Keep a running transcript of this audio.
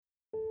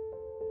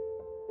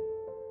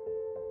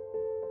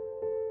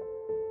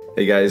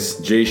Hey guys,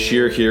 Jay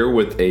Shear here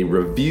with a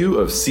review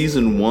of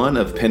Season 1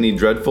 of Penny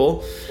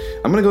Dreadful.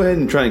 I'm going to go ahead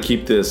and try and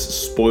keep this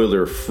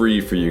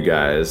spoiler-free for you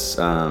guys,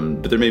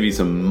 but there may be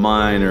some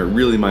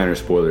really minor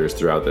spoilers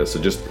throughout this,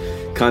 so just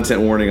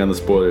content warning on the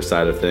spoiler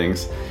side of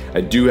things.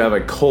 I do have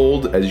a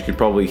cold, as you can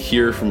probably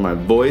hear from my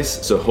voice,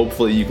 so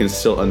hopefully you can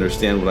still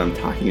understand what I'm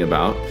talking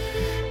about.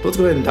 But let's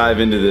go ahead and dive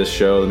into this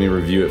show. Let me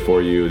review it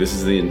for you. This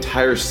is the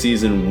entire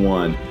Season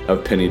 1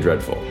 of Penny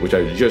Dreadful, which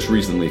I just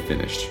recently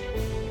finished.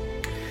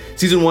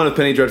 Season 1 of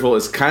Penny Dreadful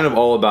is kind of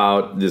all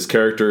about this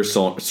character,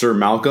 Sir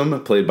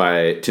Malcolm, played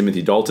by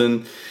Timothy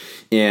Dalton,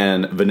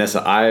 and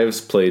Vanessa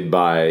Ives, played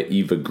by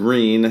Eva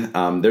Green.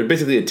 They're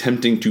basically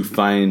attempting to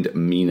find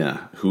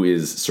Mina, who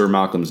is Sir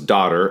Malcolm's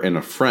daughter and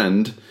a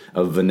friend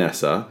of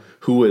Vanessa,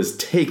 who was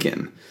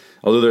taken.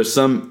 Although there's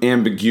some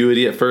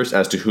ambiguity at first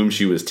as to whom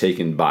she was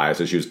taken by.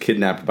 So she was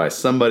kidnapped by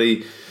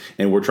somebody,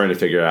 and we're trying to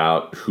figure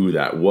out who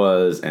that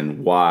was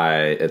and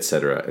why,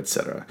 etc.,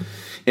 etc.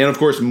 And of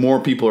course, more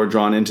people are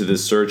drawn into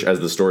this search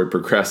as the story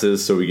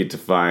progresses, so we get to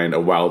find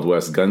a Wild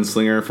West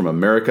gunslinger from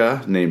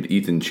America named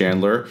Ethan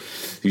Chandler.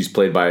 He's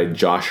played by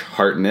Josh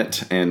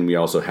Hartnett, and we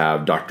also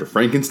have Dr.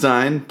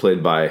 Frankenstein,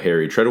 played by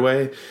Harry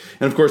Treadaway.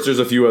 And of course, there's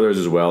a few others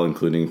as well,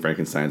 including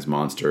Frankenstein's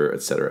monster,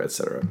 etc.,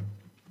 etc.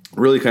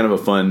 Really kind of a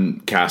fun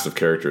cast of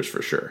characters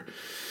for sure.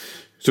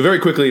 So very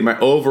quickly, my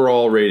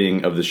overall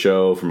rating of the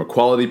show from a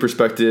quality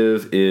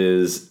perspective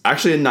is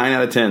actually a 9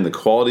 out of 10. The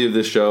quality of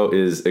this show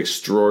is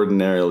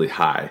extraordinarily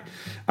high.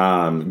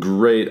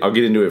 Great, I'll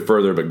get into it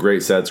further, but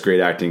great sets,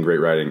 great acting,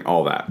 great writing,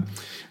 all that.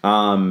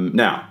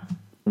 Now,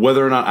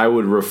 whether or not I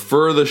would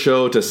refer the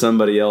show to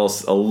somebody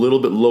else, a little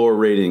bit lower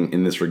rating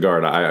in this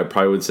regard. I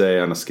probably would say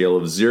on a scale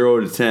of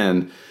 0 to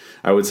 10,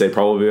 I would say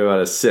probably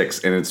about a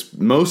 6. And it's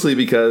mostly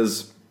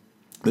because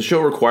the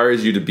show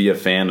requires you to be a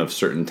fan of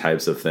certain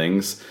types of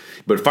things.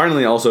 But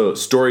finally, also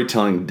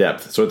storytelling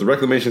depth. So at the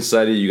Reclamation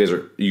Society,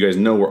 you guys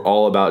know we're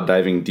all about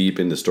diving deep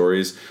into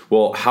stories.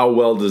 Well, how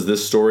well does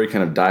this story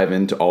kind of dive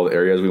into all the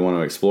areas we want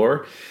to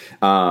explore?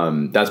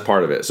 That's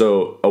part of it.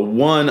 So a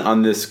 1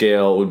 on this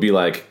scale would be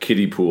like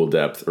kiddie pool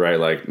depth, right?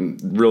 Like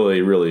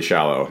really, really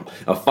shallow.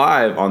 A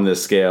 5 on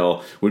this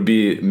scale would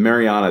be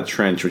Mariana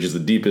Trench, which is the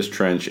deepest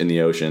trench in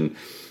the ocean.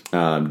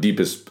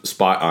 Deepest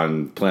spot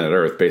on planet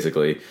Earth,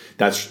 basically.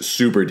 That's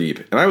super deep.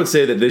 And I would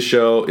say that this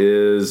show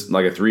is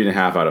like a 3.5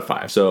 out of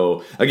 5.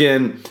 So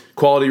again,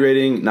 quality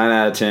rating, 9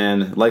 out of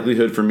 10.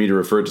 Likelihood for me to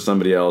refer it to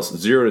somebody else,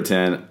 0 to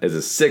 10 is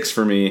a 6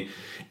 for me.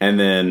 And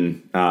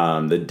then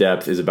the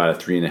depth is about a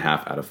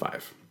 3.5 out of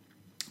 5.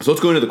 So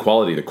let's go into the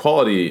quality. The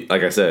quality,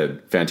 like I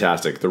said,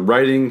 fantastic. The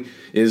writing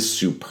is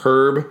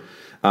superb.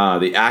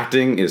 The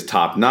acting is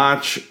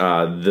top-notch.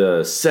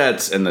 The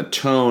sets and the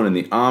tone and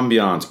the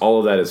ambiance, all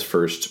of that is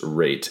first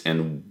rate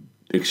and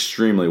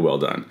extremely well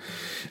done.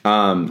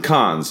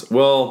 Cons.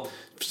 Well,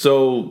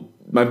 so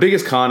my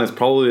biggest con is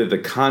probably that the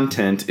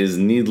content is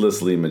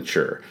needlessly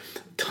mature.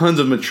 Tons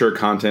of mature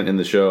content in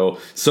the show,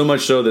 so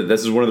much so that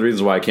this is one of the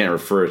reasons why I can't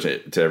refer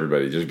it to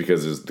everybody, just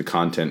because the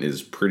content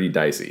is pretty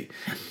dicey.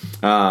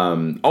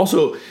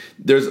 Also,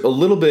 there's a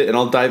little bit, and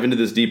I'll dive into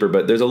this deeper,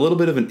 but there's a little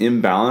bit of an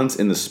imbalance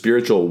in the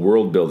spiritual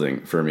world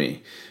building for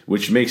me,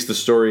 which makes the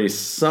story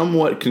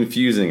somewhat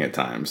confusing at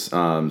times.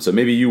 So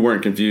maybe you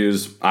weren't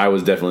confused. I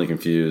was definitely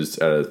confused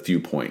at a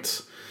few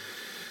points.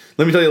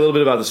 Let me tell you a little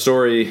bit about the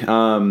story.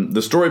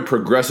 The story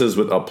progresses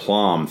with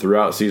aplomb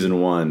throughout Season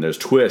 1. There's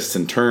twists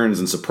and turns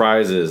and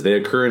surprises. They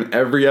occur in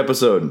every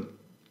episode.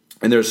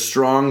 And there's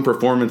strong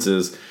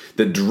performances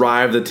that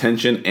drive the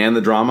tension and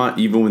the drama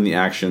even when the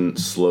action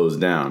slows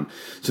down.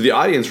 So the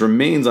audience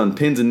remains on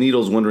pins and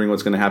needles wondering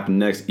what's going to happen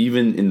next,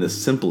 even in the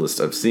simplest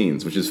of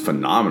scenes, which is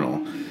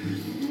phenomenal.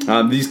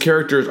 These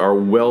characters are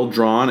well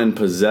drawn and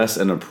possess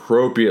an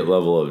appropriate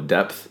level of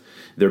depth.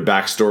 Their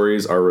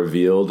backstories are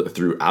revealed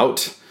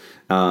throughout.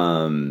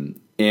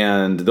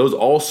 And those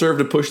all serve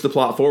to push the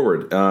plot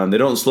forward. They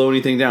don't slow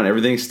anything down.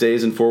 Everything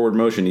stays in forward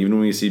motion, even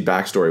when we see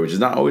backstory, which is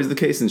not always the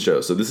case in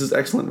shows. So this is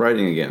excellent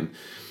writing again.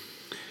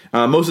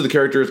 Most of the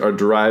characters are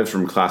derived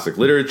from classic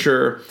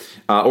literature,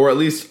 or at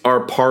least are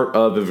part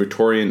of a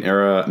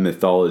Victorian-era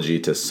mythology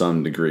to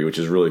some degree, which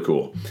is really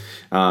cool.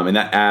 And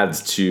that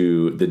adds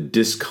to the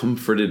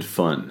discomforted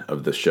fun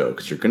of the show,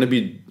 because you're going to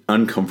be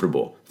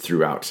uncomfortable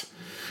throughout.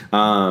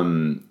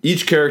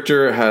 Each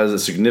character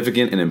has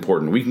significant and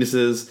important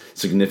weaknesses.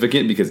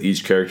 Significant because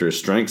each character's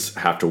strengths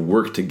have to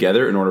work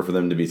together in order for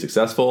them to be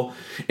successful.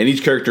 And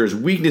each character's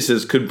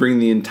weaknesses could bring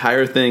the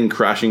entire thing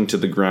crashing to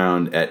the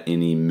ground at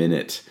any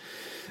minute.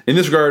 In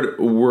this regard,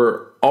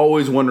 we're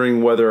always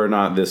wondering whether or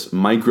not this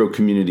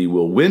micro-community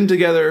will win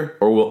together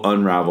or will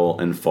unravel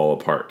and fall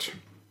apart.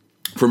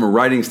 From a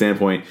writing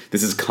standpoint,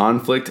 this is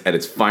conflict at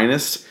its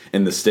finest,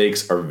 and the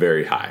stakes are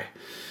very high.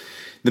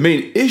 The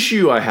main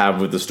issue I have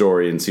with the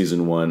story in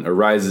Season 1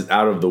 arises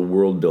out of the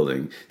world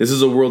building. This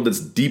is a world that's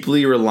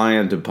deeply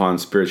reliant upon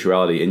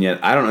spirituality, and yet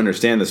I don't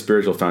understand the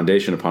spiritual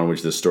foundation upon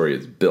which this story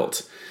is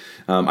built.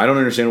 I don't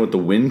understand what the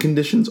win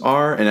conditions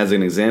are, and as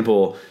an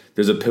example,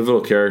 there's a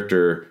pivotal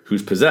character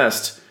who's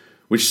possessed,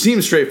 which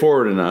seems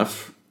straightforward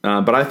enough,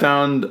 but I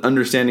found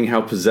understanding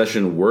how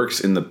possession works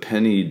in the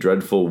Penny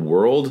Dreadful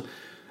world,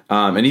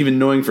 and even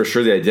knowing for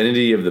sure the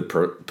identity of the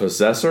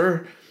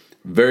possessor,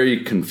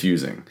 very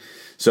confusing.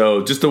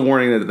 So just a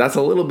warning that that's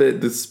a little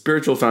bit, the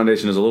spiritual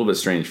foundation is a little bit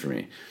strange for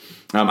me.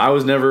 I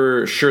was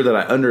never sure that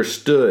I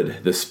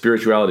understood the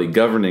spirituality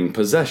governing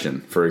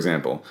possession, for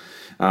example.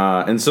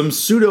 And some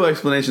pseudo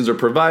explanations are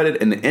provided,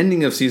 and the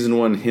ending of season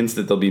 1 hints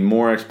that there'll be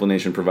more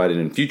explanation provided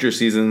in future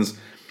seasons,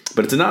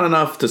 but it's not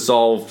enough to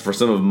solve for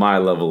some of my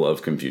level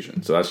of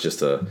confusion. So that's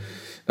just a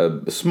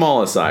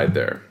small aside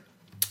there.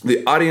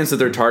 The audience that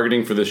they're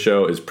targeting for this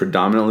show is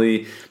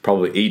predominantly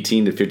probably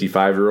 18 to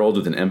 55-year-olds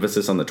with an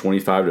emphasis on the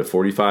 25 to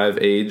 45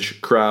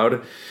 age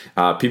crowd.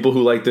 People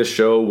who like this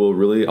show will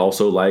really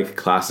also like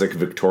classic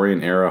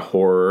Victorian-era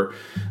horror,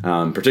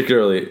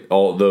 particularly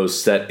all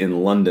those set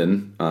in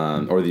London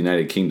or the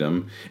United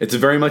Kingdom. It's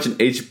very much an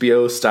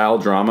HBO-style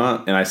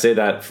drama, and I say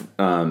that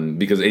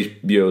because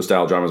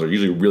HBO-style dramas are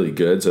usually really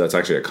good, so that's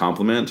actually a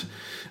compliment.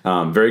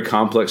 Very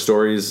complex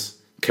stories,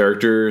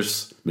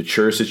 characters,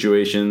 mature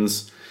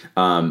situations.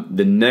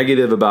 The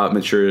negative about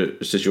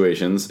mature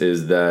situations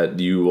is that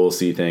you will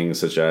see things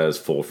such as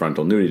full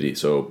frontal nudity.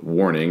 So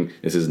warning,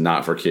 this is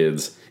not for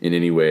kids in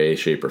any way,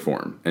 shape, or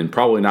form. And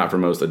probably not for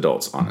most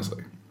adults,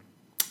 honestly.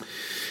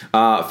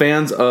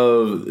 Fans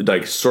of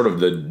like sort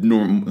of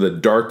the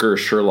darker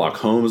Sherlock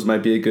Holmes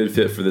might be a good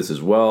fit for this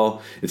as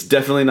well. It's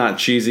definitely not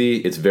cheesy.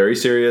 It's very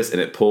serious,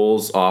 and it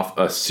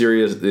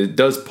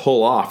does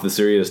pull off the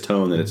serious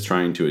tone that it's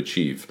trying to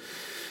achieve.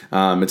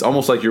 It's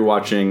almost like you're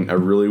watching a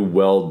really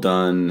well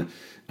done,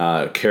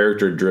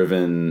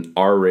 character-driven,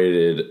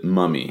 R-rated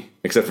Mummy,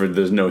 except for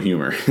there's no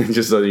humor.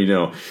 Just so you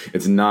know,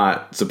 it's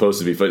not supposed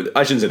to be funny.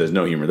 I shouldn't say there's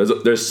no humor.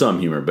 There's some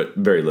humor, but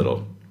very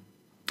little.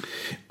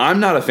 I'm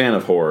not a fan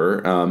of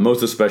horror,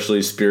 most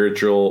especially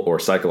spiritual or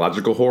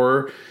psychological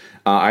horror.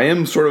 I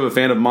am sort of a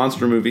fan of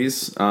monster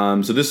movies,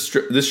 so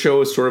this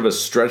show is sort of a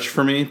stretch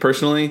for me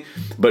personally,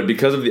 but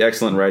because of the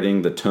excellent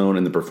writing, the tone,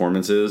 and the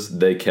performances,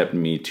 they kept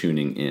me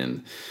tuning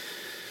in.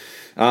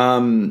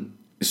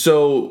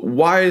 So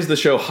why is the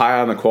show high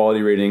on the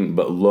quality rating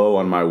but low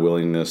on my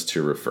willingness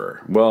to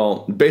refer?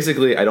 Well,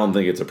 basically, I don't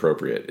think it's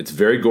appropriate. It's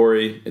very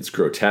gory, it's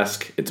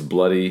grotesque, it's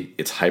bloody,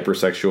 it's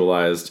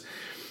hypersexualized.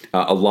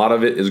 A lot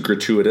of it is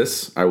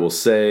gratuitous. I will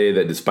say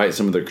that despite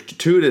some of the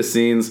gratuitous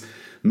scenes,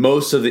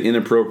 most of the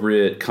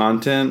inappropriate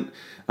content,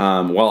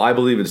 while I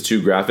believe it's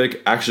too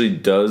graphic, actually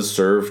does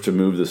serve to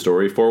move the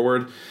story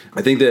forward.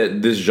 I think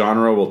that this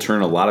genre will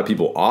turn a lot of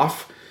people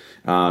off.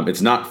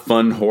 It's not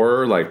fun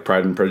horror like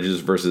Pride and Prejudice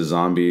versus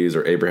Zombies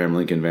or Abraham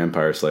Lincoln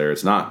Vampire Slayer.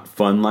 It's not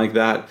fun like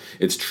that.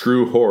 It's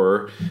true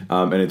horror,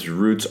 and its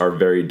roots are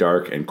very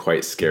dark and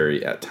quite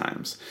scary at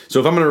times.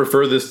 So if I'm going to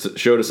refer this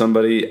show to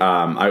somebody,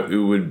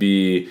 it would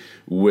be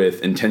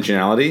with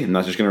intentionality. I'm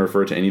not just going to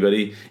refer it to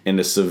anybody, and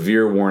a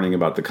severe warning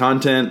about the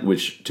content,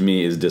 which to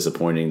me is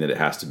disappointing that it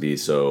has to be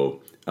so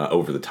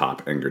over the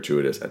top and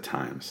gratuitous at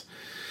times.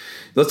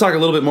 Let's talk a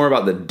little bit more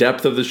about the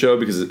depth of the show,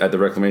 because at the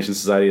Reclamation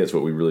Society, that's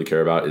what we really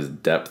care about, is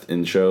depth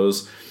in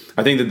shows.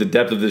 I think that the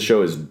depth of this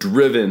show is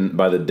driven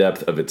by the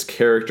depth of its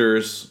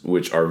characters,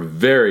 which are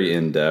very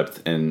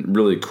in-depth and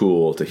really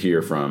cool to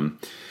hear from.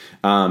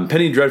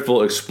 Penny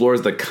Dreadful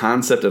explores the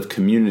concept of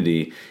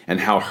community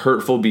and how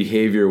hurtful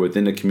behavior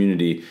within a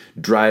community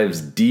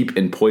drives deep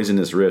and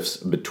poisonous rifts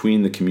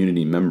between the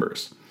community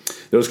members.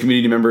 Those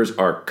community members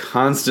are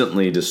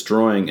constantly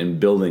destroying and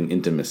building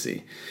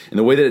intimacy. And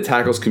the way that it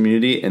tackles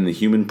community and the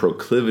human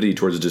proclivity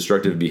towards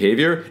destructive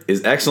behavior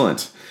is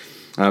excellent.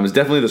 It's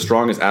definitely the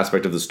strongest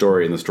aspect of the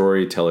story, and the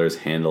storytellers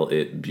handle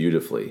it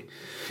beautifully.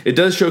 It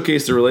does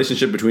showcase the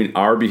relationship between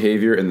our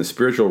behavior and the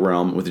spiritual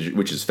realm,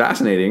 which is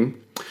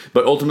fascinating,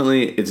 but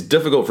ultimately it's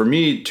difficult for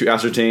me to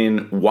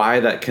ascertain why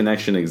that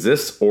connection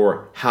exists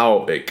or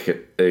how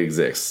it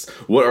exists.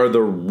 What are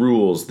the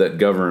rules that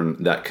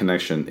govern that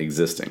connection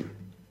existing?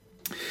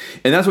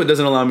 And that's what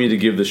doesn't allow me to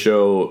give the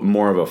show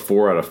more of a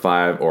 4 out of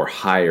 5 or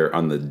higher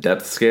on the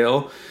depth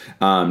scale.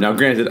 Now,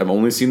 granted, I've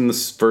only seen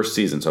this first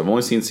season, so I've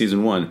only seen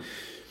season 1.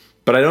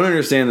 But I don't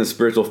understand the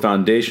spiritual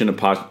foundation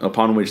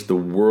upon which the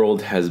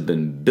world has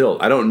been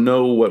built. I don't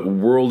know what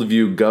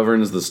worldview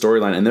governs the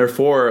storyline, and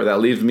therefore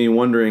that leaves me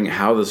wondering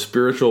how the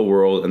spiritual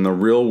world and the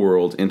real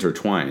world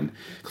intertwine.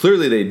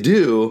 Clearly they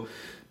do,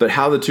 but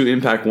how the two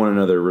impact one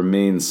another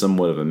remains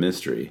somewhat of a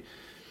mystery.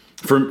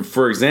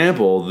 For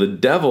example, the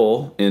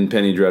devil in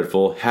Penny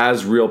Dreadful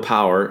has real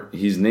power.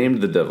 He's named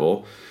the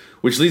devil,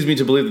 which leads me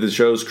to believe that the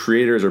show's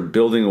creators are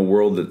building a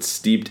world that's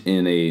steeped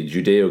in a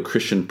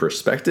Judeo-Christian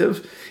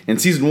perspective.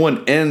 And season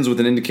 1 ends with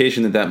an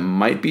indication that that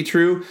might be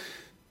true,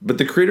 but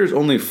the creators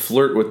only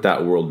flirt with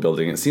that world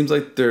building. It seems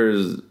like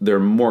they're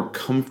more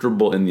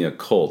comfortable in the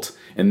occult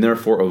and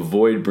therefore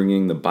avoid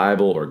bringing the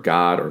Bible or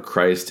God or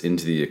Christ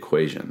into the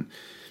equation.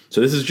 So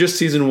this is just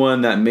season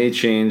 1. That may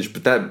change,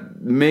 but that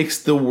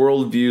makes the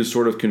worldview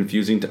sort of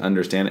confusing to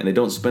understand, and they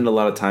don't spend a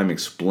lot of time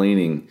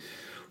explaining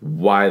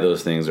why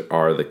those things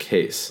are the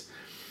case.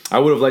 I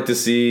would have liked to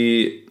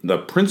see the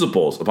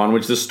principles upon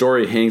which this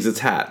story hangs its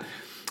hat.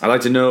 I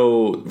like to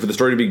know for the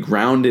story to be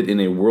grounded in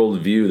a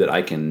worldview that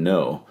I can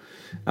know.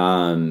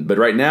 But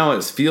right now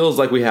it feels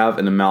like we have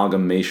an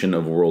amalgamation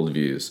of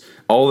worldviews.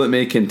 All that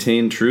may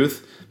contain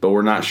truth, but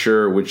we're not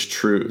sure which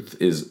truth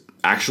is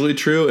actually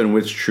true and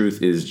which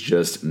truth is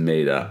just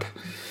made up.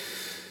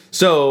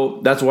 So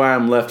that's why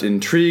I'm left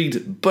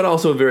intrigued, but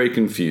also very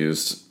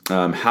confused.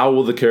 How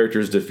will the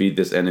characters defeat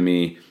this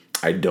enemy?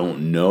 I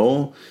don't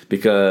know,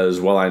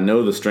 because while I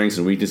know the strengths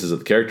and weaknesses of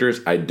the characters,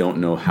 I don't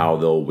know how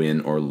they'll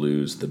win or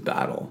lose the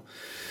battle.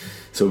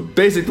 So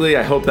basically,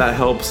 I hope that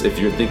helps if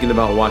you're thinking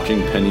about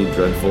watching Penny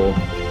Dreadful.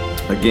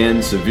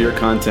 Again, severe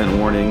content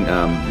warning,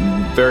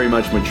 very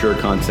much mature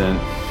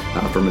content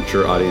for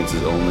mature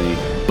audiences only,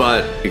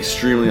 but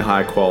extremely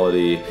high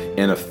quality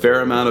and a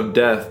fair amount of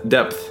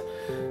depth,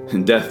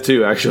 and death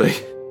too, actually.